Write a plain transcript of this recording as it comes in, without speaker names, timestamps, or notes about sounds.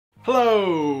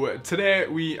Hanayama! Today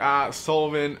we are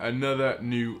solving another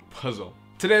new puzzle.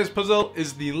 Today's puzzle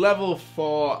is the level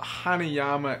 4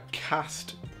 Hanayama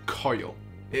cast coil.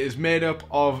 It is made up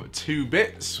of 2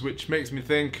 bits, which makes me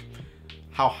think,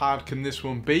 how hard can this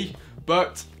one be?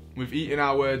 But we've eaten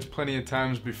our words plenty of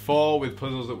times before with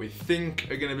puzzles that we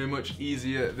think are going to be much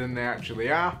easier than they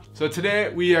actually are. So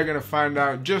today we are going to find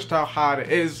out just how hard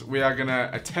it is. We are going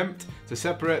to attempt to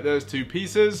separate those 2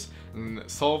 pieces and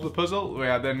solve the puzzle. We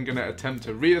are then going to attempt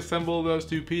to reassemble those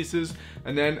 2 pieces,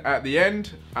 and then at the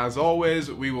end, as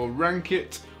always, we will rank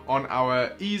it on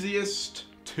our easiest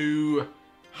to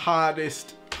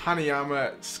hardest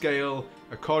Hanayama scale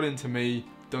according to me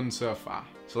done so far.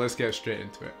 So let's get straight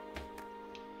into it.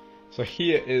 So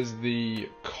here is the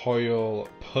coil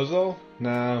puzzle.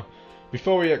 Now,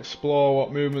 before we explore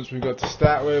what movements we've got to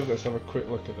start with, let's have a quick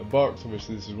look at the box.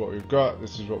 Obviously this is what we've got,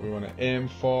 this is what we want to aim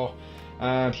for.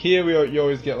 And here you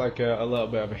always get like a little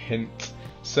bit of a hint.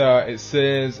 So it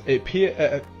says, it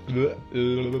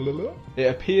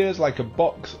appears like a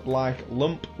box-like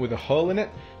lump with a hole in it,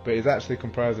 but is actually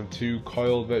comprised of 2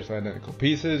 coiled, virtually identical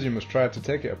pieces. You must try to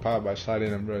take it apart by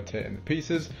sliding and rotating the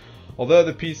pieces. Although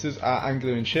the pieces are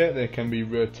angular in shape, they can be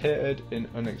rotated in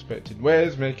unexpected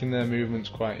ways, making their movements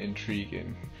quite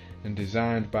intriguing. And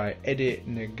designed by Eddie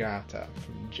Nagata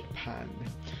from Japan.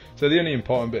 So the only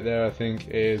important bit there, I think,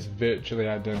 is virtually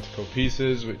identical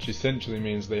pieces, which essentially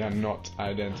means they are not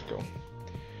identical.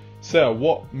 So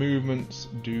what movements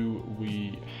do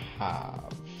we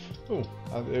have? Oh,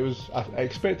 I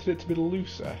expected it to be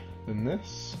looser than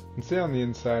this. You can see on the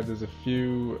inside there's a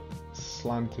few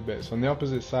slanty bits. On the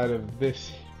opposite side of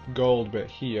this gold bit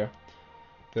here,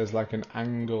 there's like an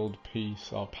angled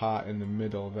piece or part in the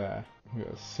middle there. We've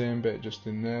got the same bit just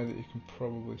in there that you can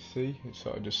probably see. It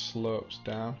sort of just slopes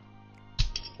down.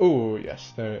 Oh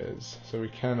yes, there it is. So we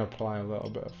can apply a little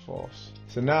bit of force.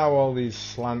 So now all these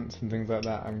slants and things like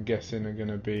that, I'm guessing, are going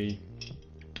to be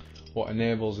what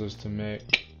enables us to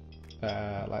make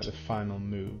like the final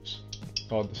moves.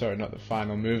 Or sorry, not the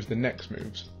final moves, the next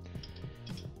moves.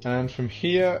 And from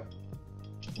here,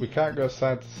 we can't go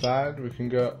side to side. We can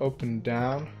go up and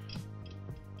down.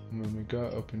 And when we go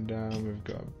up and down, we've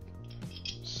got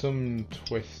some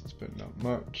twists, but not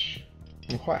much.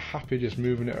 I'm quite happy just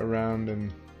moving it around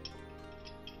and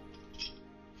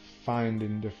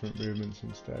finding different movements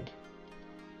instead.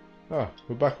 Oh,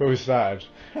 we're back where we started.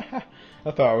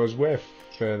 I thought I was way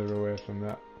further away from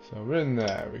that. So we're in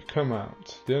there, we come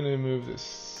out. The only move that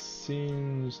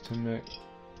seems to make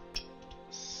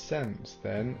sense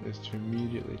then is to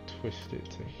immediately twist it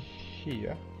to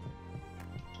here.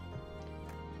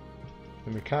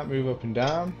 And we can't move up and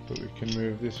down, but we can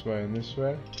move this way and this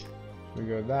way. If we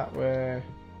go that way,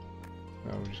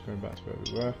 no, we're just going back to where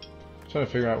we were. Trying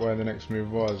to figure out where the next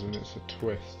move was, and it's a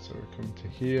twist. So we come to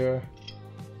here,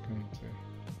 and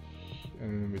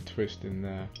then we twist in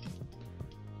there.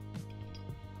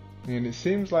 And it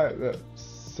seems like that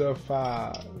so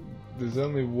far there's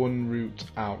only one route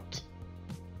out,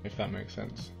 if that makes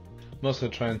sense. I'm also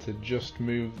trying to just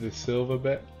move the silver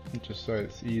bit, just so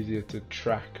it's easier to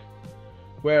track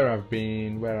where I've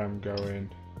been, where I'm going,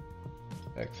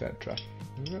 etc.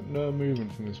 We've got no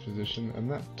movement from this position,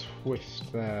 and that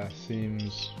twist there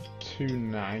seems too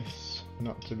nice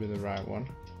not to be the right one.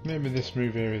 Maybe this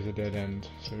move here is a dead end,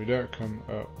 so we don't come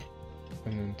up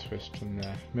and then twist from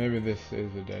there. Maybe this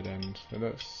is a dead end. I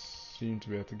don't seem to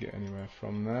be able to get anywhere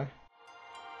from there.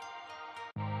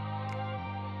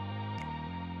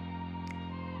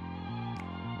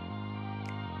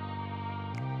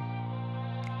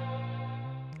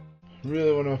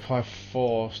 Really want to apply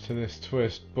force to this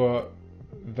twist, but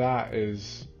that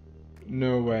is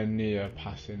nowhere near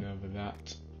passing over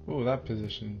that. Oh, that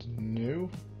position's new.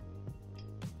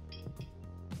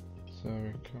 So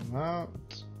we come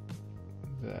out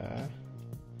there,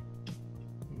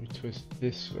 we twist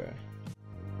this way.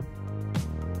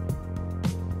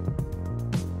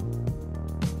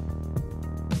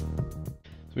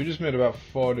 So we just made about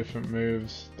 4 different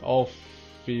moves, all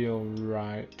feel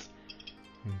right.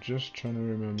 I'm just trying to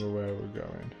remember where we're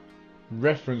going.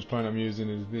 Reference point I'm using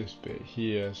is this bit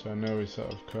here, so I know we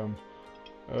sort of come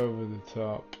over the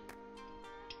top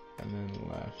and then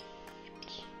left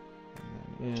and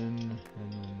then in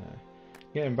and then there.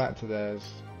 Getting back to theirs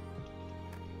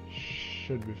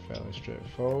should be fairly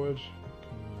straightforward.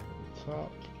 Come over the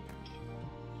top.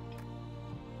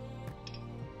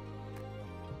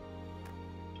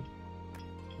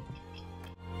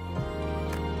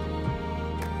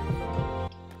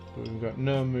 We've got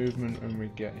no movement when we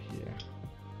get here.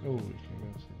 Oh, we can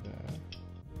go to there.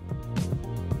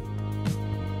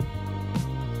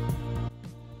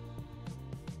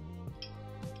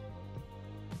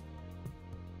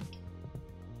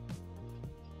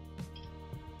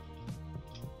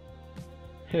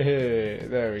 Hey,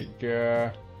 there we go.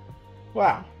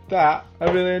 Wow, I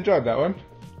really enjoyed that one.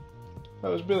 That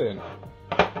was brilliant.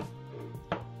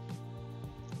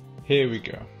 Here we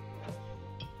go.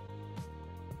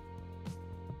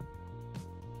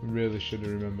 Really should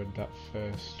have remembered that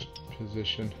first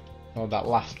position, or that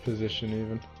last position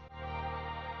even.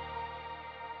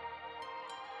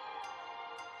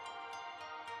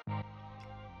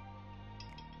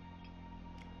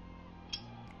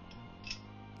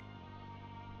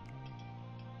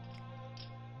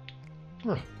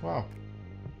 Oh, wow.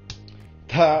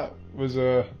 That was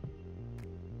a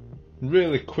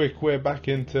really quick way back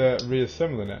into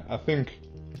reassembling it. I think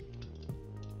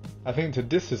to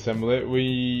disassemble it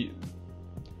we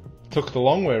took the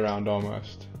long way around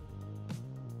almost.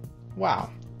 Wow.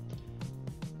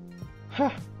 Huh.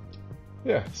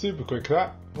 Yeah, super quick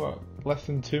that. What, less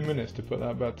than 2 minutes to put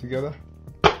that back together.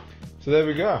 So there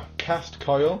we go. Cast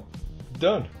coil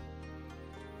done.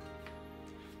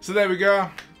 So there we go.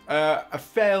 A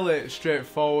fairly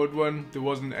straightforward one. There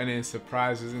wasn't any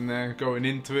surprises in there going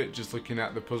into it, just looking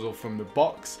at the puzzle from the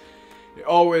box. It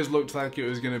always looked like it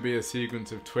was going to be a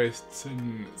sequence of twists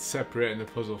and separating the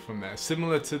puzzle from there.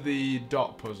 Similar to the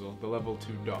dot puzzle, the level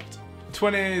 2 dot.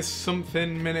 20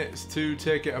 something minutes to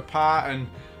take it apart and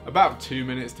about 2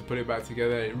 minutes to put it back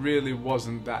together. It really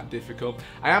wasn't that difficult.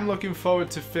 I am looking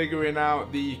forward to figuring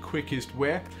out the quickest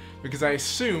way, because I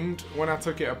assumed when I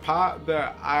took it apart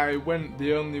that I went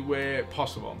the only way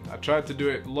possible. I tried to do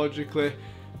it logically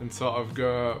and sort of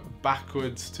go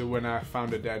backwards to when I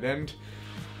found a dead end.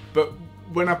 But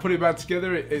when I put it back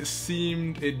together,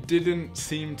 it didn't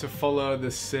seem to follow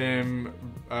the same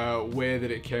way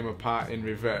that it came apart in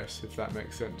reverse, if that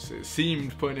makes sense. It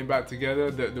seemed, putting it back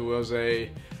together, that there was a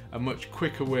much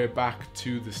quicker way back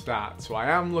to the start. So I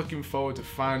am looking forward to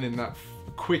finding that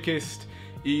quickest,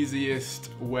 easiest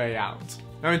way out.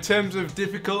 Now in terms of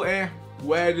difficulty,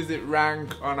 where does it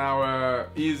rank on our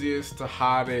easiest to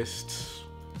hardest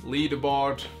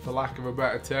leaderboard, for lack of a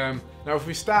better term? Now if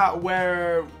we start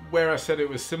where I said it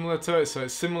was similar to it, so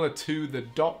it's similar to the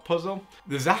dot puzzle.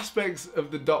 There's aspects of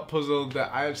the dot puzzle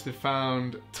that I actually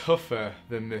found tougher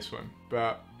than this one,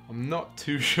 but I'm not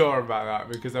too sure about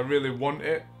that because I really want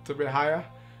it to be higher,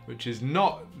 which is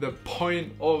not the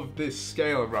point of this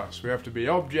scale, Ross. We have to be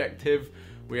objective.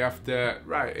 We have to,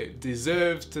 right, it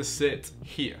deserves to sit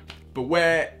here. But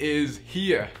where is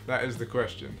here? That is the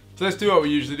question. So let's do what we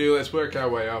usually do. Let's work our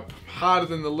way up. Harder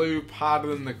than the loop,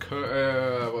 harder than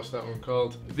the, what's that one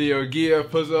called? The Ogier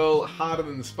puzzle, harder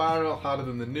than the spiral, harder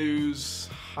than the news,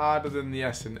 harder than the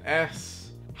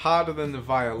S&S, harder than the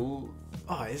violin.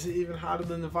 Oh, is it even harder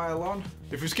than the violin?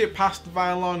 If we skip past the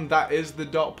violin, that is the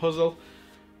dot puzzle.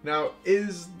 Now,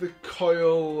 is the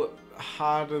coil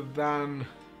harder than...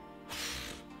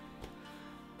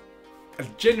 I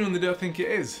genuinely don't think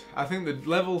it is. I think the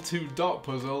level 2 dot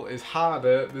puzzle is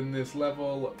harder than this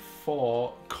level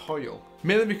 4 coil.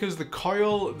 Mainly because the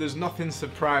coil, there's nothing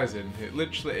surprising.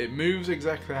 It moves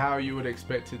exactly how you would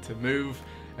expect it to move,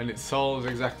 and it solves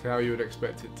exactly how you would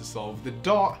expect it to solve. The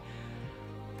dot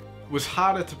was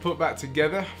harder to put back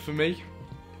together for me.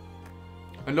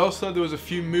 And also there was a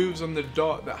few moves on the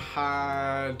dot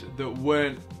that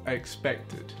weren't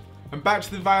expected. And back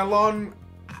to the violin,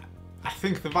 I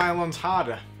think the violin's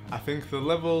harder. I think the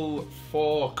level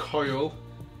 4 coil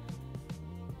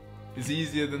is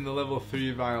easier than the level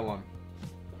 3 violin.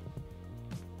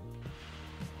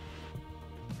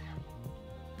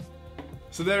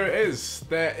 So there it is.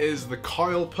 There is the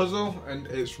coil puzzle and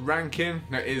its ranking.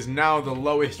 It is now the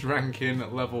lowest ranking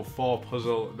level 4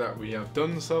 puzzle that we have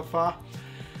done so far.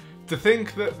 To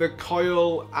think that the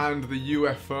coil and the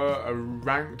UFO are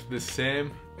ranked the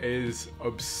same is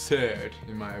absurd,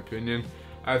 in my opinion.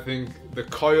 I think the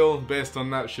coil, based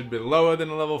on that, should be lower than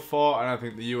a level 4, and I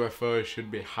think the UFO should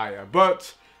be higher.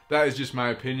 But that is just my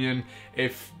opinion.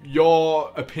 If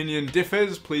your opinion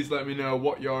differs, please let me know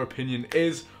what your opinion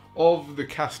is of the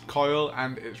cast coil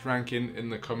and its ranking in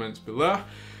the comments below.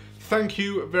 Thank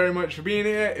you very much for being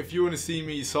here. If you want to see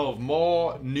me solve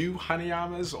more new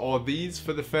Hanayamas or these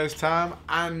for the first time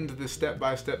and the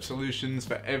step-by-step solutions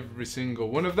for every single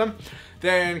one of them,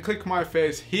 then click my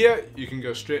face here. You can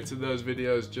go straight to those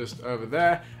videos just over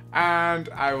there, and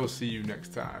I will see you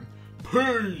next time.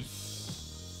 Peace!